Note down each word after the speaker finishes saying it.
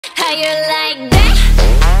How you like that?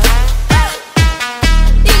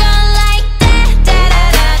 You gon' like that? Da da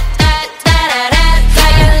da da da da da. How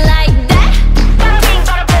you like that?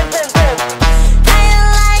 How you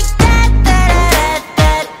like that? Da da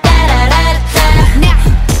da da da da. Now.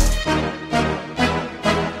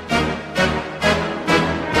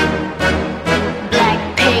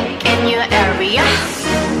 Blackpink in your area.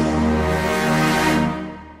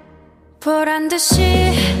 보란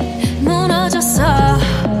듯이 무너졌어.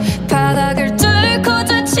 바닥을 뚫고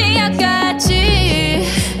저 지하까지.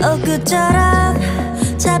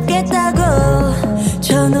 엊그처럼 잡겠다고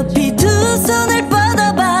저 높이 두 손을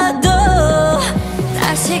뻗어봐도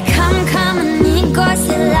다시 캄캄한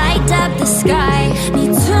이곳에 light up the sky. 네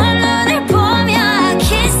두 눈을 보며 I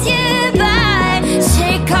kiss you bye.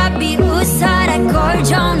 실컷 비웃어라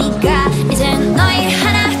꼴좋으니까 이젠 너희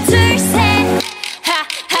하나 둘 셋.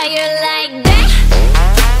 How you like that?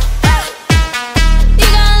 You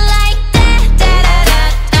gon' like that? Da da da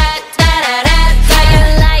da da da da. How you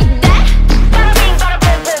like that?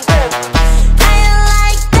 How you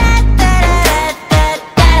like that? Da da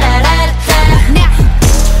da da da da. Now,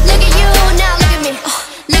 look at you, now look at me.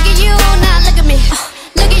 Look at you, now look at me.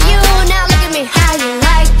 Look at you, now look at me. How you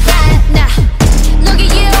like that? Now, look at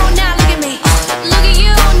you, now look at me. Look at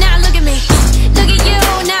you, now look at me. Look at you,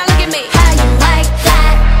 now look at me. How you like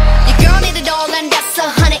that? Your girl needed all and that's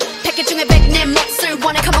 100. 패킷 중에 100 내 몫을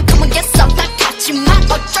원해. Come on, come on, get some. 난 같지만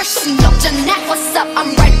어쩔 순 없잖아. What's up?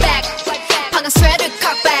 I'm right back. 방금 sweater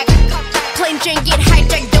cock back. Plain Jane get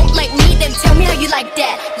hijacked. Don't like me, then tell me how you like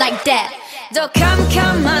that, like that. 더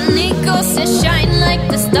캄캄한 이곳에 shine like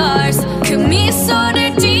the stars. 그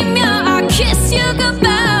미소를 띠며 I kiss you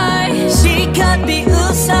goodbye. 실컷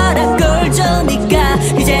비웃어라 꼴좋으니까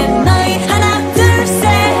이제 너희 하나 둘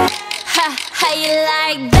셋. How you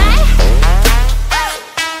like that?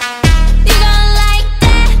 You gon' like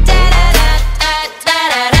that? Da da da da da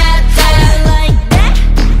da da. How you like that?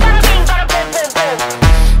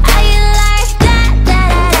 How you like that? Da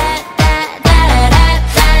da da da da da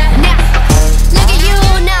da. Now, look at you,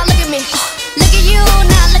 now look at me. Look at you,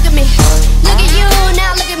 now look at me. Look at you,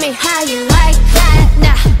 now look at me. How you like that?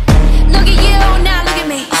 Now, look at you, now look at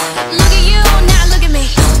me. Look at you, now look at me.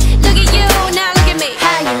 Look at you, now look at me.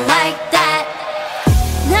 How you like that?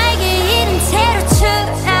 나에게 이른 채로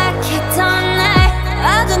추락했던 날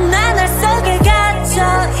어두운 하늘 속에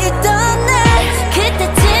갇혀있던 날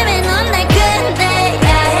그때쯤에 넌 날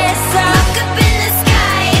끝내야 했어. Look up in the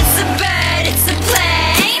sky, it's a bird, it's a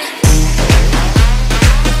plane.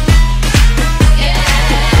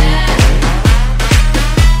 Yeah.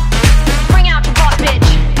 Bring out the boss, bitch.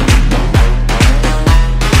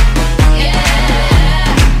 Yeah.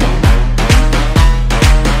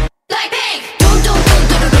 Blackpink. Dum dum dum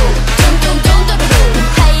dum dum dum dum dum dum dum.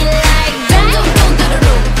 How you like that? Dum dum dum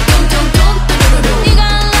dum dum dum dum dum dum. You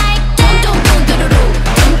gon' like that? Dum dum dum dum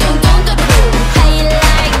dum dum dum dum dum. How you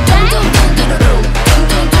like that? Dum dum dum dum dum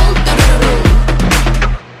dum dum dum dum.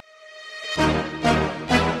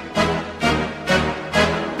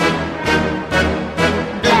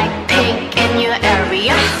 Blackpink in your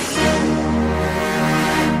area.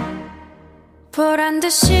 보란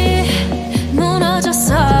듯이